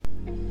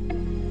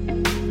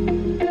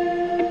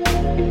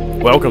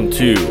Welcome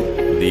to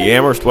the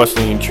Amherst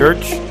Wesleyan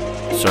Church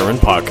Sermon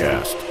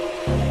Podcast.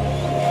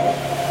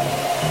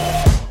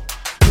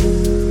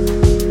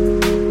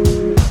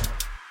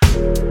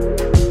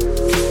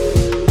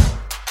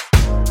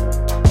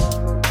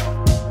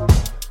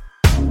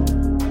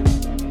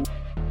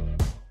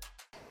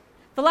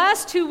 The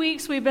last 2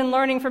 weeks we've been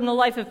learning from the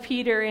life of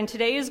Peter, and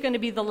today is going to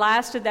be the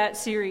last of that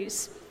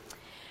series.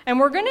 And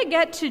we're going to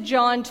get to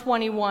John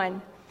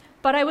 21,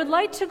 but I would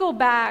like to go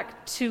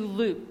back to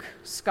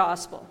Luke's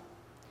Gospel.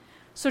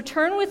 So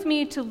turn with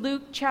me to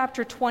Luke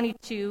chapter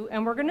 22,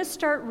 and we're going to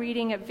start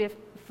reading at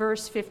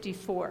verse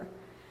 54.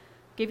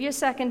 Give you a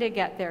second to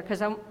get there,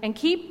 and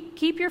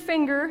keep your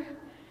finger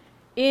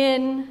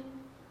in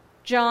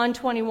John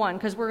 21,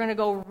 because we're going to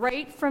go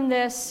right from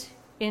this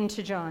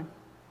into John.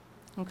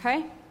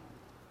 Okay?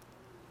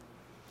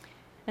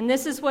 And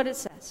this is what it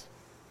says.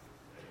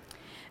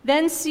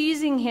 Then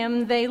seizing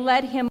him, they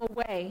led him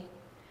away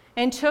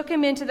and took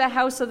him into the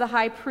house of the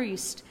high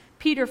priest.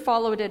 Peter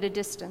followed at a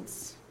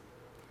distance.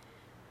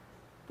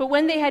 But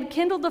when they had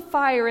kindled a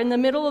fire in the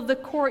middle of the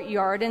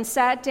courtyard and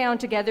sat down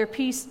together,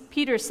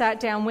 Peter sat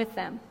down with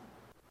them.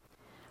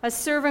 A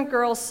servant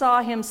girl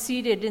saw him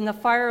seated in the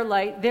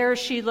firelight. There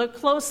she looked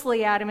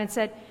closely at him and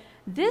said,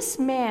 "This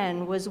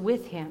man was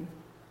with him."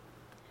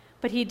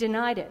 But he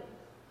denied it.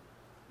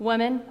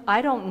 "Woman,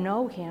 I don't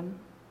know him,"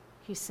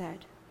 he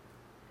said.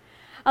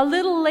 A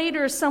little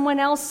later, someone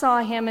else saw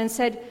him and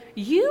said,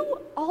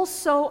 "You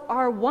also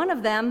are one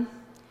of them."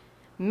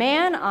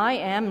 "Man, I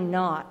am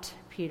not,"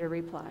 Peter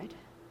replied.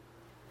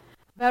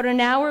 About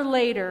an hour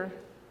later,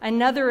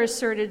 another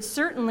asserted,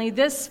 "Certainly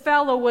this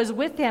fellow was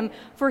with him,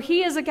 for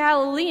he is a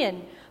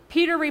Galilean."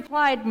 Peter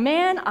replied,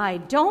 "Man, I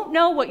don't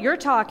know what you're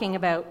talking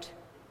about."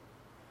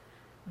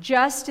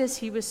 Just as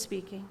he was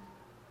speaking,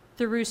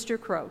 the rooster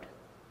crowed.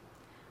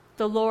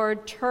 The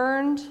Lord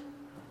turned,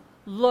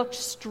 looked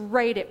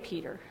straight at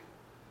Peter.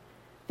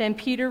 Then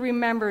Peter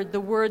remembered the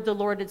word the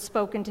Lord had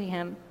spoken to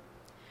him.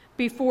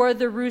 "Before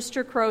the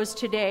rooster crows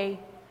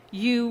today,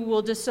 you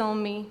will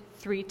disown me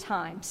 3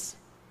 times.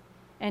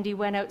 And he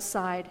went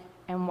outside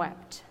and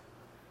wept.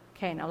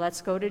 Okay, now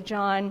let's go to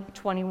John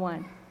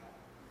 21,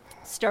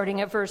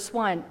 starting at verse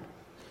 1.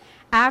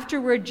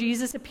 Afterward,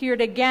 Jesus appeared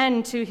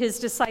again to his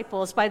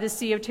disciples by the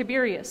Sea of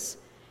Tiberias.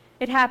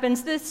 It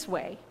happens this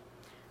way.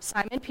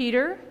 Simon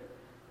Peter,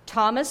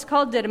 Thomas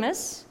called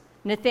Didymus,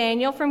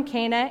 Nathanael from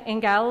Cana in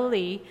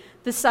Galilee,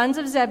 the sons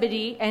of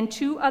Zebedee, and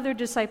 2 other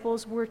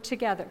disciples were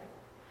together.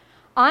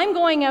 "I'm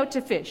going out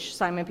to fish,"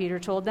 Simon Peter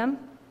told them,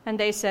 and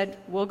they said,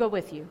 "We'll go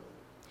with you."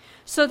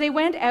 So they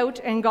went out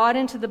and got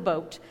into the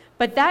boat,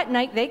 but that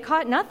night they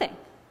caught nothing.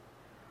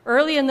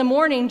 Early in the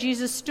morning,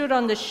 Jesus stood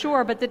on the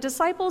shore, but the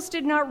disciples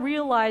did not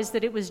realize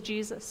that it was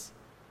Jesus.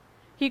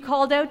 He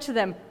called out to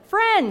them,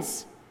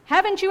 "Friends,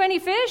 haven't you any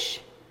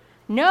fish?"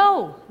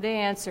 "No," they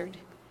answered.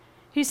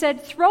 He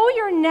said, "Throw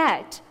your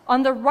net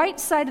on the right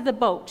side of the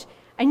boat,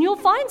 and you'll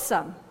find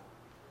some."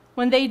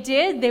 When they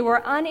did, they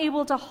were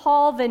unable to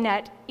haul the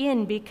net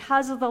in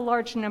because of the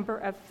large number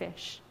of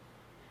fish.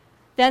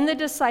 Then the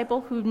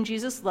disciple whom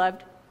Jesus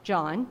loved,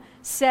 John,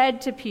 said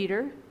to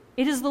Peter,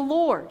 "It is the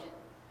Lord."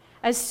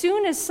 As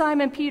soon as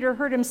Simon Peter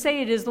heard him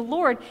say, "It is the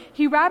Lord,"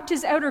 he wrapped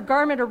his outer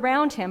garment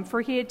around him, for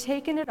he had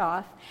taken it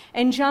off,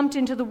 and jumped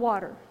into the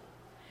water.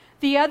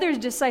 The other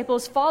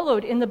disciples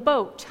followed in the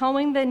boat,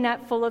 towing the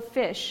net full of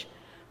fish,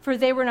 for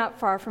they were not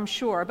far from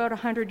shore, about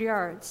 100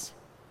 yards.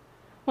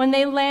 When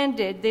they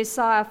landed, they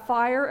saw a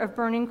fire of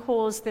burning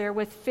coals there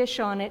with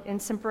fish on it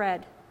and some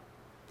bread.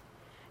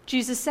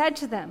 Jesus said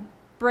to them,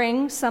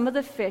 "Bring some of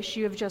the fish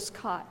you have just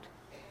caught."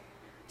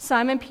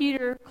 Simon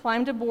Peter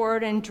climbed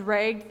aboard and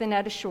dragged the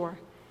net ashore.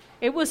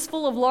 It was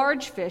full of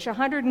large fish,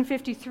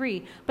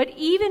 153, but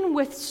even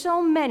with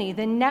so many,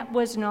 the net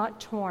was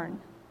not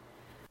torn.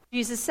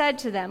 Jesus said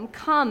to them,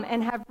 "Come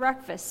and have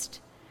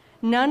breakfast."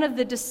 None of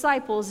the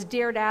disciples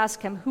dared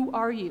ask him, "Who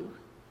are you?"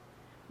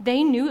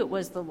 They knew it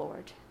was the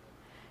Lord.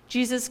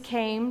 Jesus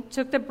came,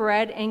 took the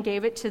bread, and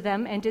gave it to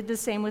them, and did the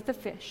same with the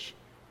fish.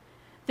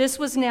 This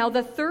was now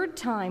the 3rd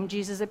time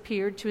Jesus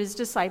appeared to his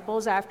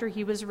disciples after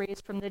he was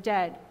raised from the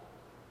dead.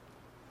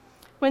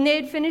 When they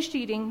had finished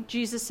eating,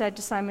 Jesus said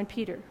to Simon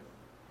Peter,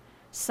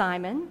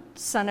 "Simon,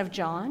 son of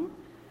John,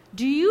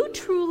 do you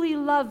truly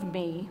love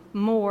me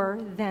more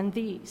than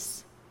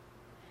these?"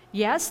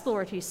 "Yes,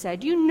 Lord," he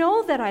said, "you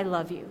know that I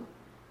love you."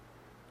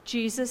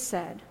 Jesus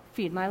said,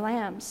 "Feed my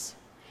lambs."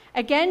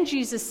 Again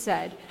Jesus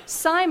said,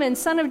 "Simon,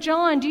 son of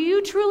John, do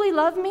you truly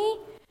love me?"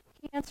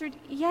 He answered,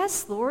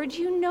 "Yes, Lord,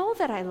 you know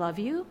that I love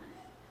you."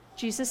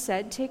 Jesus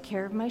said, "Take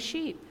care of my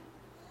sheep."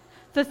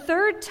 The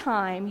 3rd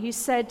time he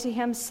said to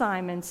him,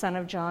 "Simon, son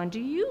of John, do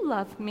you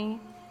love me?"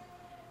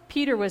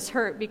 Peter was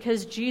hurt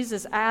because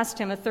Jesus asked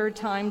him a 3rd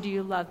time, "Do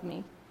you love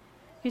me?"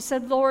 He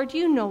said, "Lord,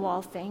 you know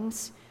all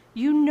things.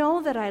 You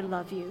know that I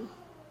love you."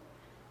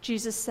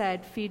 Jesus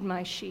said, "Feed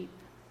my sheep."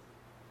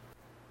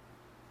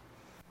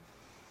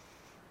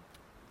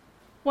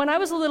 When I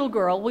was a little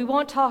girl, we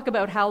won't talk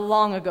about how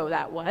long ago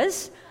that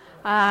was,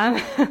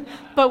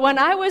 but when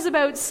I was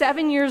about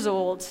 7 years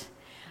old,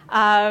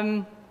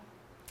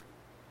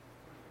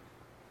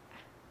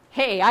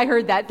 Hey, I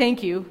heard that.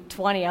 Thank you.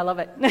 20, I love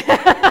it.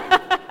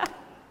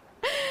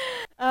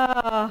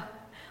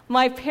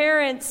 My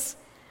parents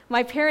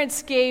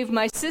gave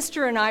my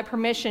sister and I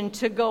permission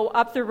to go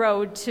up the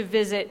road to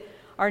visit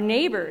our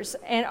neighbors.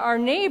 And our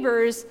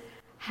neighbors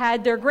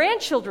had their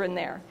grandchildren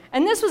there.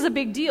 And this was a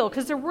big deal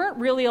because there weren't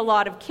really a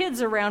lot of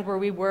kids around where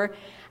we were.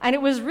 And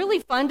it was really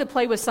fun to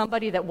play with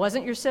somebody that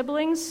wasn't your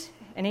siblings.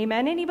 And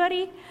amen,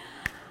 anybody?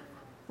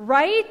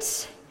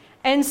 Right?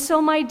 And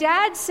so my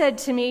dad said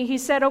to me, he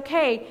said,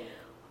 okay,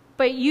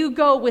 but you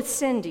go with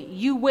Cindy.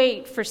 You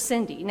wait for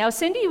Cindy. Now,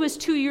 Cindy is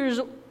 2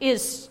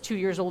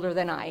 years older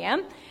than I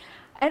am.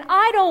 And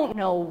I don't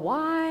know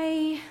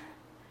why.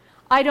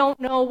 I don't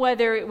know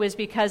whether it was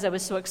because I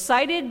was so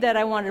excited that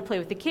I wanted to play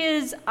with the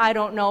kids. I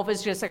don't know if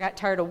it's just I got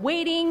tired of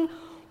waiting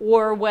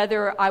or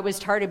whether I was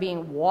tired of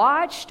being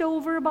watched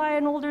over by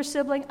an older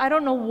sibling. I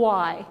don't know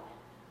why,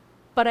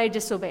 but I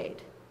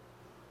disobeyed.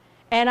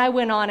 And I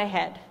went on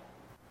ahead.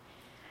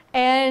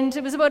 And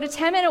it was about a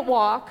 10-minute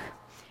walk,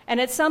 and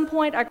at some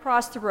point I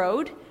crossed the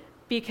road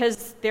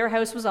because their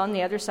house was on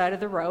the other side of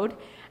the road.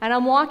 And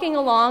I'm walking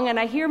along, and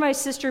I hear my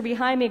sister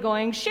behind me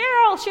going,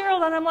 Cheryl,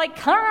 Cheryl, and I'm like,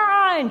 come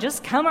on,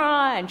 just come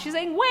on. She's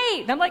saying,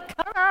 wait, and I'm like,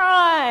 come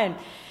on.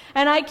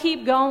 And I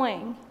keep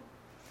going.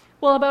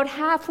 Well, about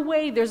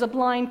halfway, there's a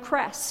blind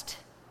crest.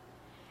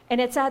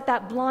 And it's at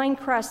that blind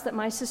crest that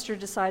my sister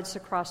decides to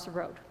cross the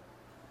road.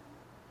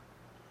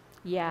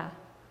 Yeah.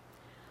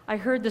 I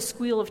heard the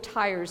squeal of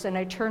tires, and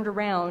I turned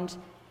around,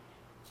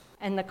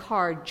 and the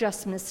car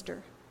just missed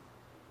her.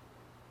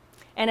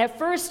 And at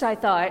first I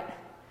thought,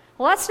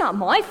 well, that's not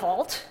my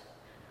fault.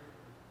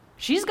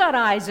 She's got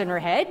eyes in her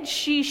head.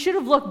 She should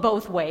have looked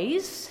both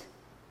ways.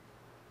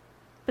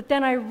 But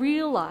then I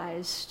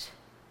realized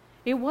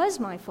it was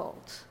my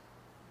fault.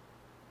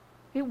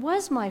 It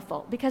was my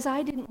fault because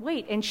I didn't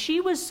wait. And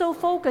she was so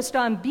focused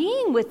on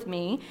being with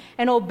me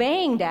and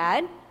obeying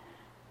Dad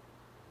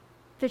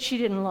that she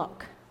didn't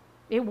look.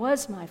 It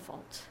was my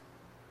fault.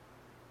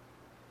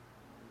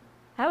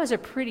 That was a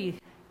pretty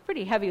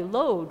heavy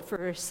load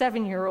for a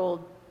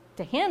 7-year-old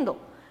to handle.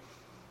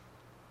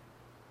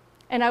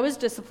 And I was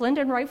disciplined,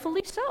 and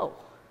rightfully so.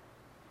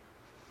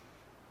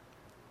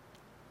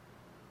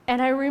 And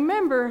I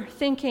remember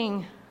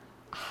thinking,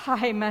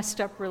 I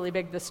messed up really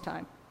big this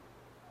time.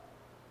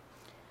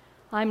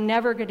 I'm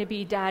never going to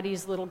be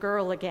Daddy's little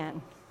girl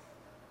again.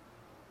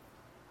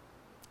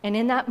 And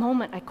in that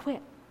moment, I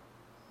quit.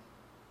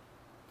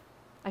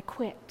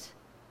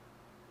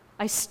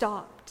 I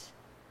stopped.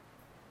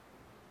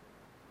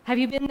 Have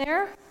you been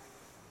there?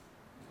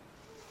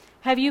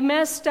 Have you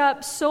messed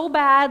up so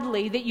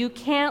badly that you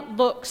can't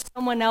look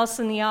someone else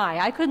in the eye?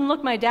 I couldn't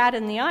look my dad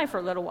in the eye for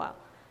a little while.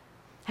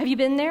 Have you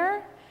been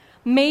there?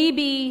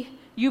 Maybe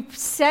you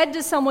said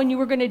to someone you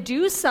were going to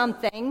do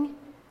something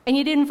and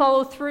you didn't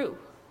follow through.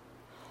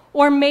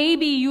 Or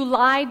maybe you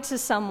lied to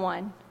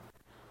someone.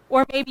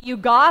 Or maybe you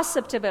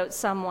gossiped about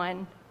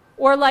someone.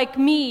 Or like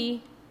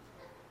me,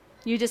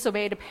 you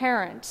disobeyed a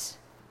parent.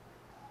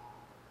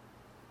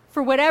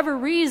 For whatever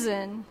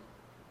reason,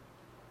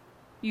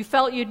 you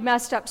felt you'd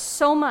messed up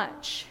so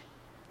much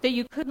that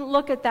you couldn't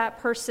look at that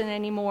person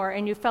anymore,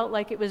 and you felt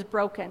like it was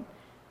broken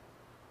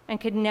and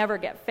could never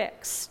get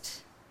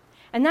fixed.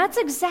 And that's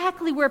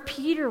exactly where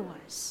Peter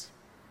was.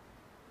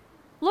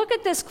 Look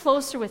at this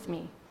closer with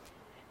me.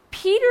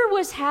 Peter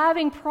was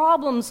having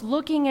problems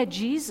looking at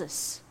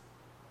Jesus.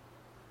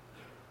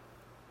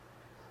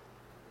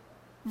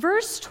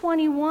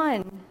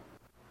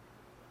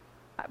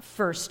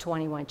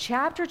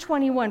 Chapter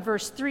 21,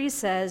 verse 3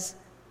 says,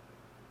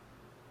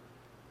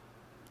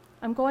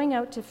 I'm going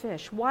out to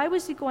fish. Why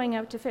was he going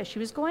out to fish? He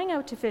was going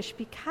out to fish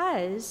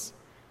because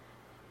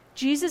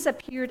Jesus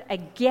appeared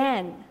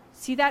again.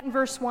 See that in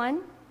verse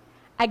 1?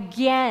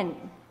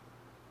 Again.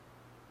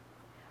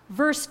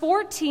 Verse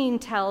 14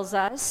 tells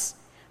us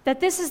that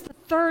this is the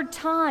third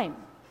time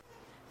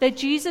that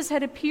Jesus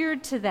had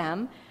appeared to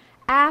them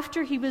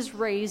after he was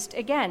raised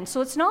again.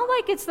 So it's not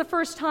like it's the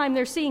first time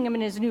they're seeing him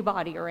in his new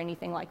body or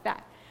anything like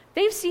that.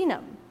 They've seen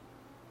him.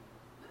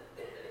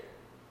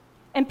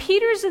 And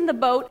Peter's in the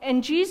boat,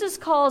 and Jesus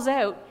calls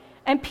out,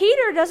 and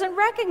Peter doesn't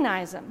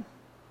recognize him.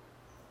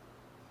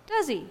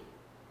 Does he?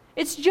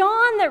 It's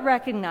John that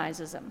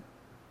recognizes him.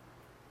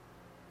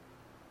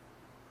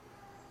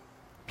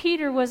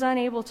 Peter was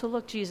unable to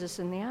look Jesus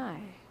in the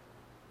eye.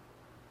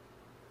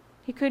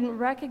 He couldn't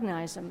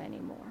recognize him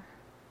anymore.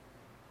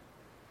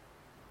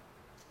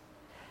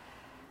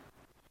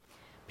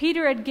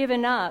 Peter had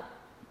given up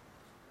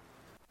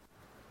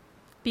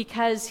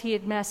because he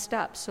had messed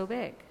up so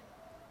big.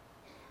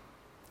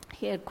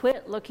 He had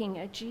quit looking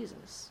at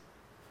Jesus.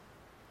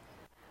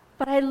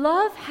 But I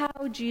love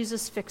how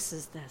Jesus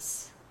fixes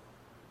this.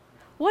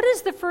 What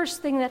is the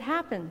first thing that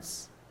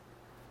happens?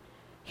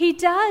 He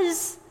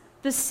does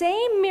the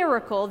same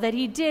miracle that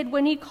he did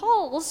when he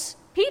calls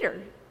Peter,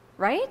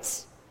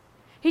 right?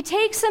 He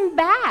takes him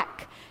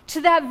back to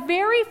that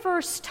very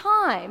first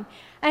time,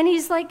 and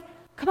he's like,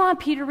 come on,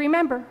 Peter,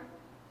 remember.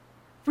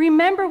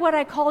 Remember what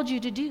I called you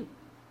to do.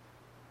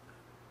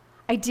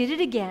 I did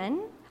it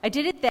again. I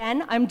did it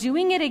then. I'm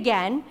doing it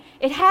again.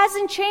 It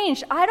hasn't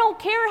changed. I don't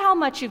care how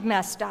much you've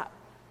messed up.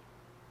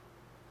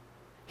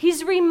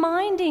 He's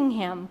reminding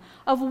him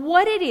of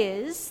what it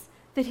is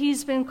that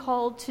he's been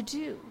called to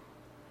do.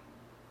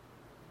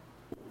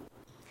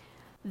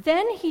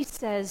 Then he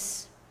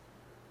says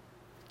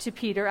to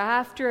Peter,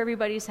 after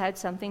everybody's had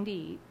something to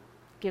eat,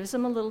 gives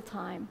him a little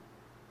time.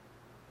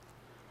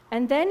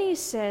 And then he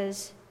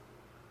says,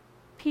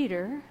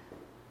 Peter,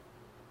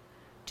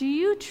 do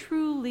you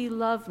truly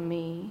love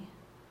me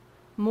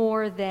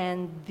more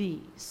than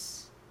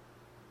these?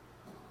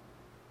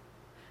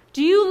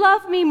 Do you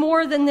love me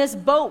more than this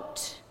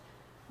boat?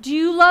 Do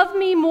you love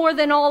me more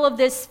than all of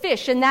this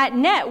fish and that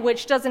net,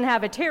 which doesn't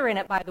have a tear in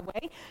it, by the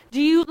way?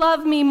 Do you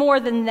love me more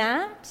than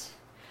that?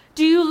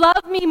 Do you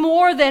love me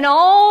more than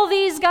all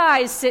these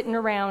guys sitting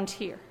around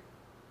here?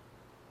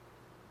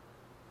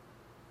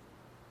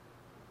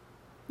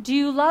 Do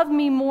you love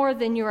me more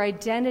than your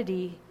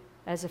identity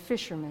as a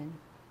fisherman?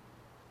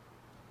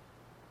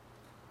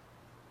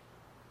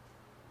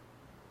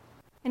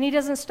 And he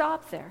doesn't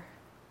stop there,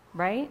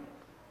 right?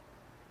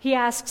 He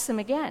asks him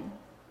again.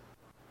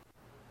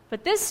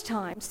 But this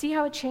time, see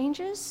how it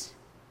changes?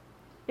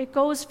 It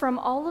goes from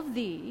all of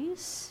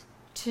these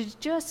to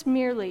just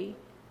merely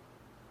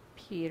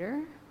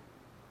Peter,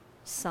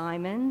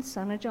 Simon,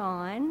 son of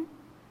John.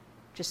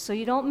 Just so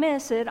you don't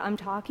miss it, I'm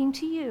talking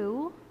to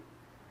you.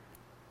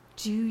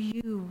 Do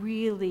you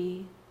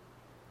really,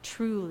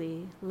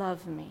 truly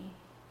love me?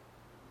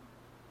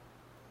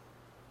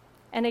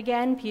 And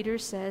again, Peter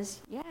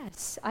says,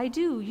 yes, I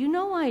do. You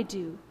know I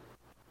do.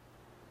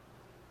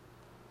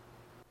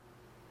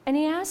 And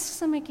he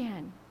asks him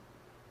again,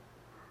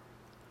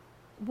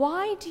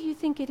 why do you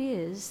think it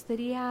is that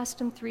he asked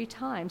him 3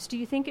 times? Do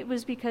you think it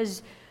was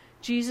because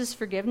Jesus'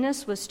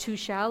 forgiveness was too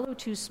shallow,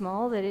 too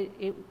small, that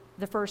it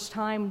the first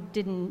time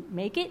didn't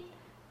make it?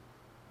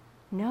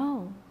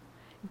 No.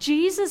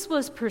 Jesus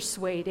was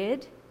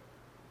persuaded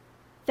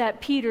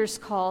that Peter's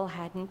call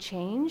hadn't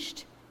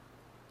changed.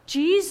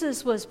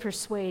 Jesus was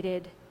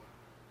persuaded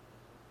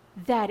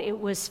that it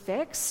was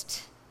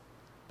fixed,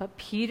 but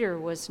Peter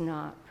was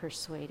not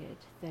persuaded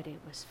that it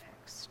was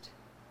fixed.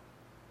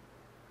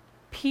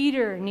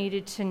 Peter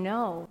needed to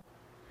know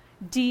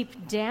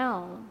deep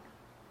down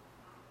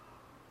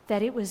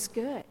that it was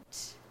good,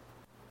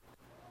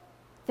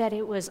 that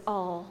it was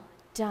all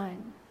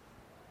done.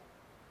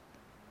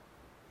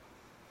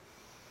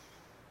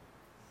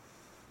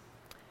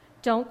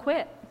 Don't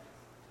quit.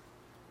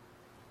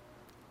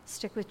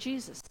 Stick with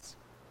Jesus.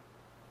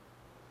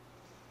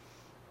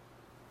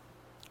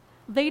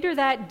 Later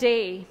that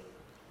day,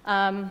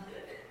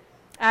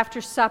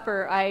 after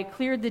supper, I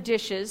cleared the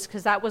dishes,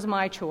 because that was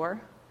my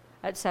chore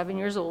at 7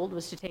 years old,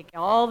 was to take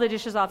all the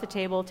dishes off the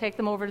table, take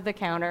them over to the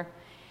counter,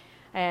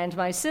 and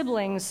my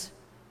siblings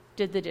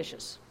did the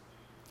dishes.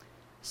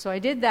 So I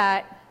did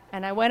that,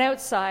 and I went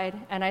outside,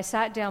 and I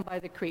sat down by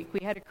the creek. We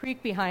had a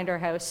creek behind our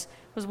house.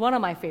 It was one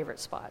of my favorite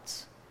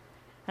spots.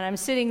 And I'm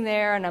sitting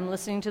there, and I'm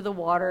listening to the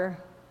water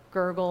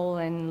gurgle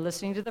and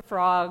listening to the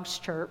frogs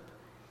chirp.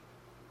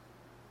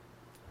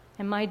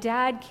 And my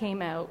dad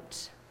came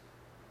out,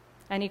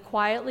 and he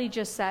quietly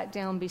just sat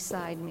down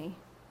beside me.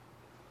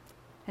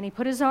 And he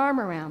put his arm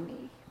around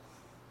me.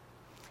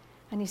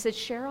 And he said,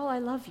 Cheryl, I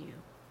love you.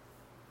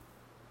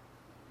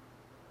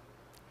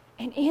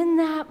 And in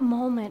that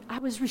moment, I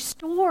was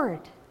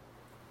restored.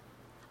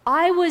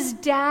 I was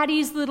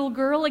Daddy's little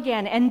girl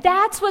again. And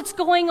that's what's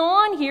going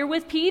on here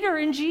with Peter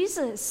and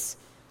Jesus.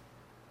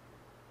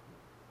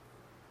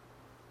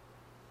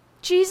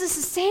 Jesus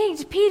is saying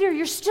to Peter,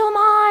 you're still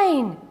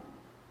mine.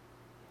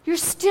 You're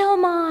still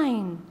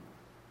mine.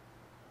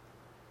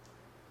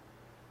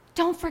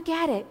 Don't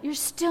forget it. You're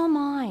still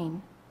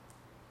mine.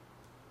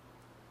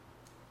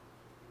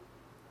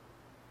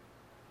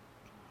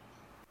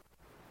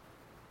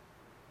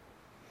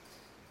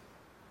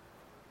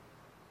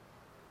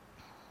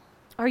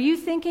 Are you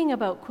thinking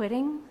about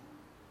quitting?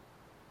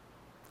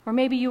 Or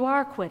maybe you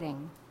are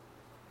quitting.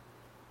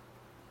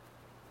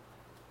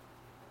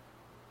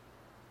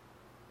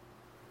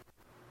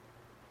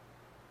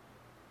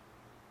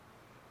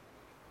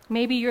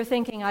 Maybe you're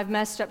thinking, I've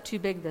messed up too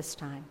big this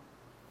time.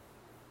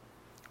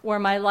 Or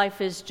my life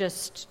is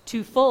just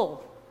too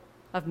full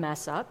of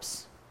mess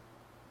ups.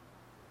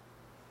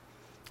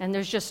 And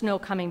there's just no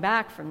coming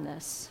back from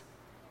this.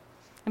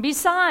 And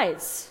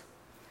besides,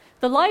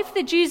 the life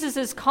that Jesus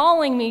is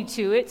calling me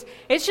to,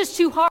 it's just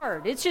too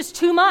hard. It's just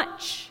too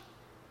much.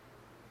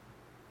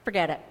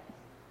 Forget it.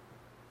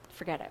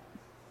 Forget it.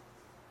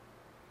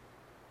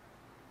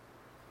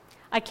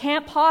 I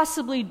can't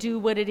possibly do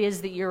what it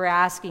is that you're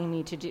asking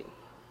me to do.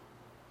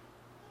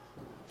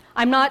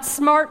 I'm not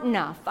smart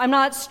enough. I'm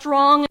not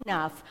strong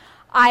enough.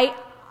 I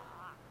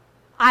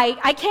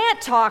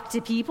can't talk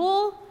to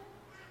people.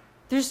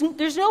 There's no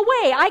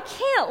way. I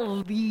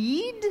can't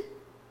lead.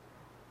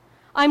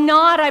 I'm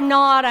not.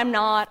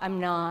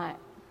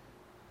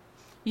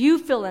 You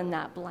fill in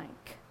that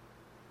blank.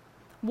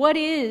 What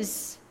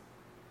is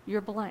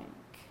your blank?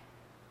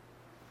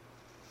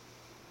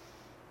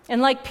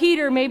 And like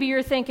Peter, maybe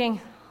you're thinking,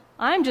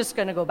 I'm just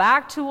going to go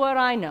back to what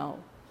I know.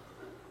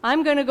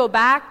 I'm going to go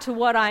back to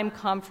what I'm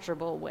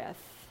comfortable with.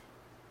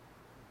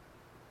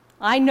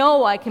 I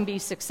know I can be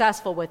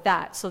successful with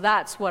that, so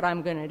that's what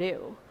I'm going to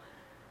do.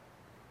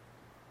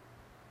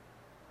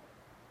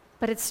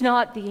 But it's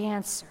not the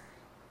answer.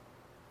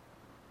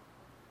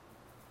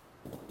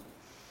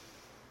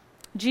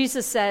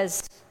 Jesus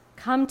says,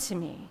 "Come to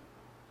me.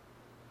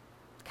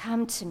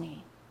 Come to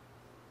me.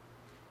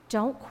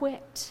 Don't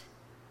quit.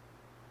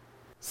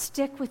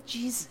 Stick with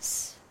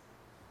Jesus."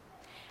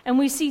 And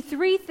we see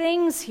three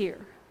things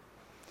here.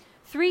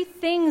 Three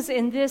things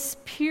in this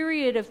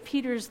period of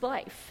Peter's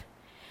life.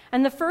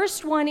 And the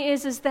first one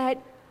is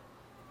that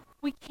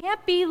we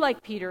can't be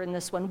like Peter in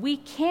this one. We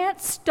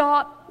can't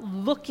stop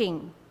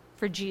looking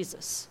for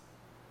Jesus.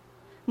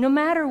 No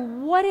matter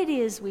what it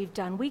is we've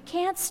done, we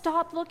can't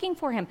stop looking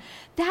for him.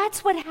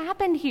 That's what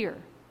happened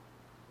here.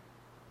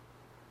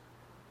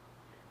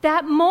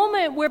 That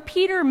moment where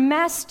Peter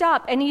messed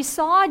up and he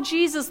saw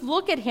Jesus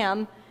look at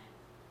him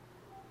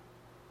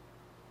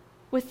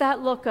with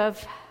that look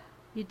of,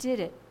 "You did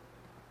it."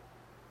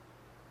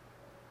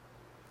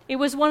 It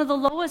was one of the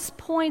lowest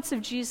points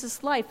of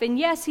Jesus' life. And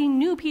yes, he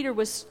knew Peter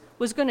was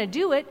going to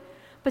do it,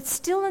 but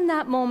still in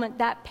that moment,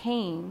 that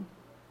pain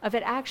of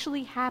it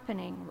actually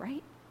happening,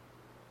 right?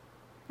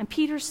 And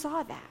Peter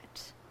saw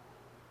that.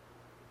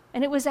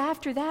 And it was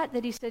after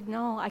that he said,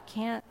 "No, I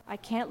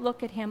can't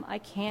look at him. I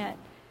can't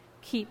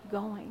keep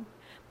going."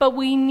 But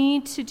we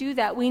need to do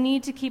that. We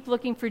need to keep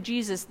looking for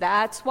Jesus.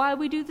 That's why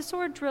we do the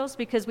sword drills,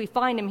 because we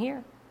find him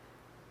here.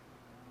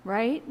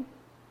 Right?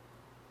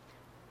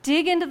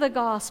 Dig into the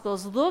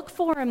Gospels. Look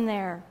for him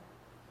there.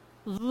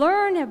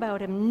 Learn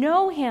about him.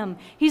 Know him.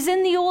 He's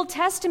in the Old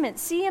Testament.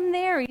 See him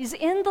there. He's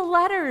in the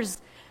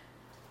letters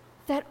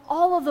that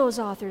all of those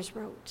authors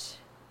wrote.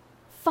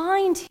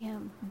 Find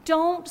him.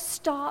 Don't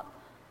stop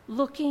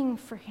looking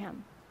for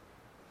him.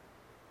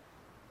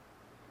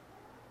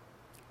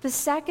 The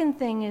second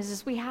thing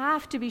is we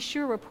have to be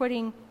sure we're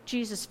putting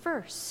Jesus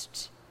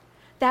first.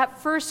 That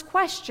first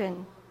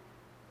question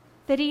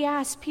that he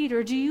asked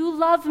Peter, "Do you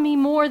love me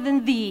more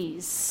than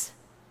these?"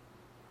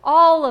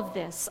 All of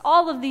this,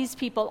 all of these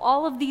people,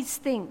 all of these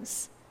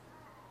things.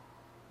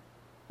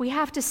 We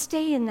have to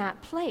stay in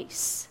that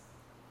place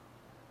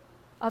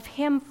of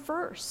him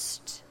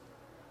first.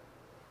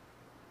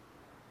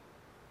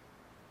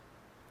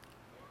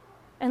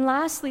 And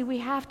lastly, we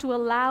have to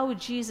allow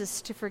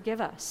Jesus to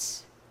forgive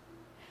us.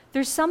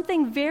 There's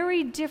something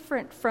very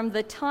different from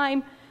the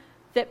time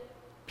that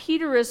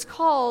Peter is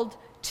called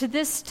to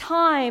this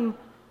time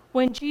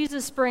when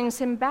Jesus brings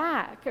him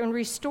back and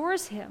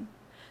restores him.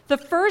 The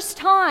first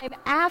time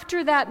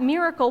after that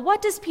miracle,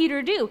 what does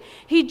Peter do?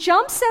 He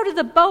jumps out of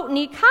the boat and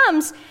he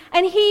comes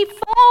and he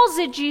falls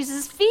at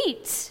Jesus'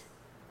 feet.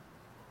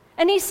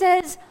 And he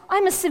says,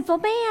 "I'm a sinful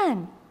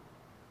man."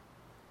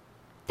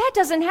 That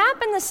doesn't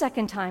happen the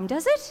second time,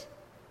 does it?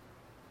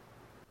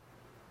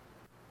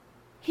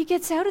 He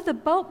gets out of the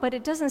boat, but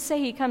it doesn't say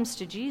he comes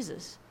to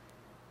Jesus,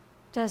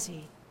 does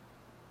he?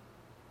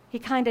 He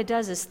kind of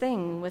does his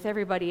thing with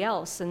everybody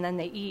else, and then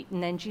they eat,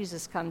 and then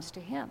Jesus comes to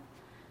him.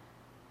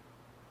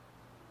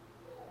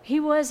 He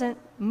wasn't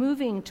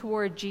moving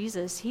toward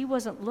Jesus. He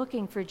wasn't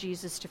looking for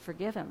Jesus to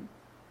forgive him.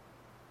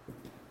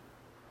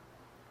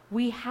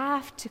 We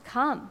have to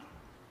come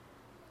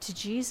to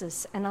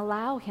Jesus and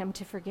allow him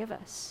to forgive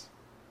us.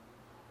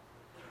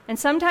 And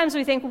sometimes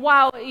we think,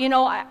 wow,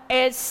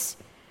 it's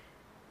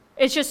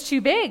just too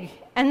big.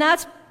 And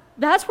that's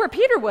where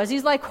Peter was.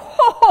 He's like,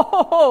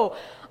 "Whoa,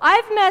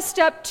 I've messed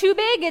up too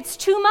big. It's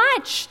too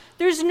much.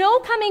 There's no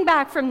coming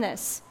back from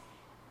this."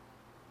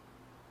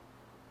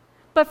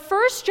 But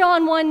 1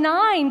 John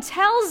 1:9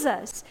 tells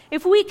us,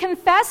 if we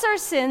confess our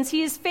sins,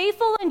 he is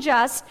faithful and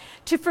just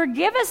to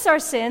forgive us our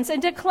sins and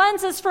to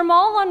cleanse us from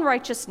all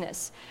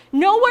unrighteousness.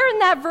 Nowhere in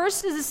that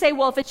verse does it say,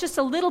 well, if it's just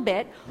a little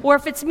bit, or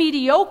if it's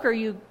mediocre,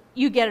 you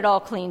get it all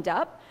cleaned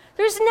up.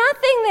 There's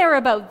nothing there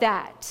about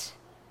that.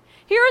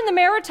 Here in the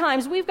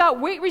Maritimes, we've got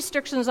weight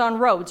restrictions on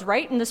roads,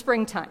 right, in the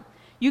springtime.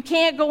 You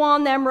can't go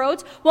on them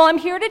roads. Well, I'm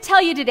here to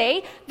tell you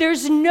today,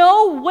 there's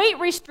no weight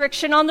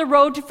restriction on the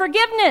road to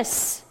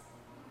forgiveness.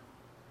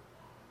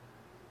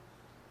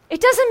 It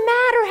doesn't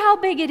matter how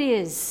big it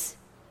is.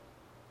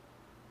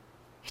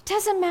 It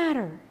doesn't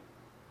matter.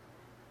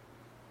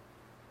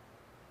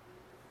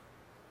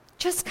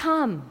 Just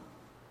come.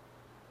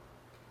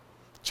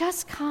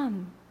 Just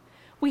come.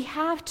 We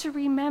have to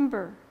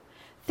remember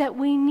that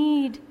we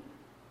need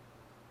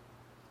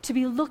to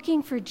be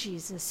looking for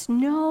Jesus,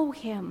 know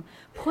him,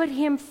 put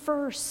him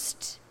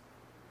first,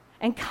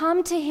 and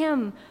come to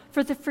him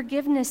for the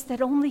forgiveness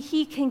that only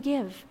he can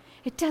give.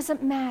 It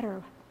doesn't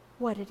matter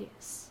what it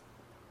is.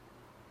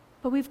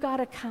 But we've got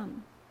to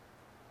come.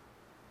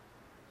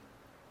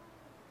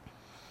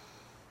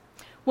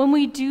 When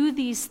we do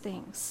these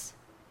things,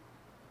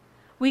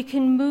 we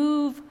can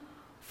move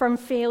from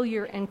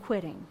failure and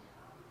quitting,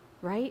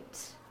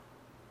 right?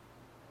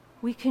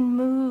 We can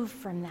move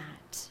from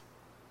that.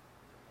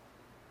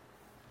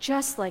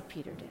 Just like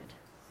Peter did.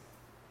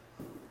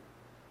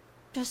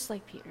 Just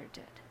like Peter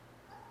did.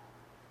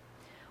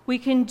 we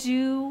can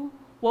do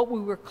what we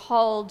were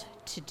called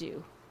to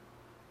do,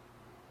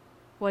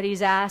 what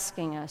he's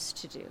asking us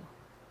to do.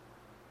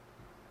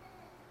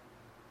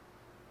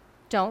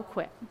 Don't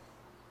quit.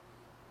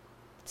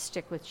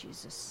 Stick with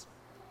Jesus.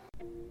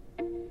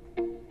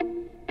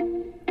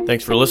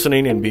 Thanks for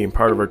listening and being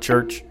part of our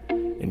church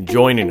and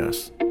joining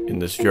us in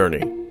this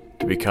journey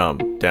to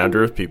become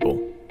down-to-earth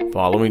people,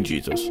 following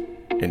Jesus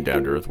in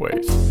down-to-earth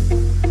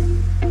ways.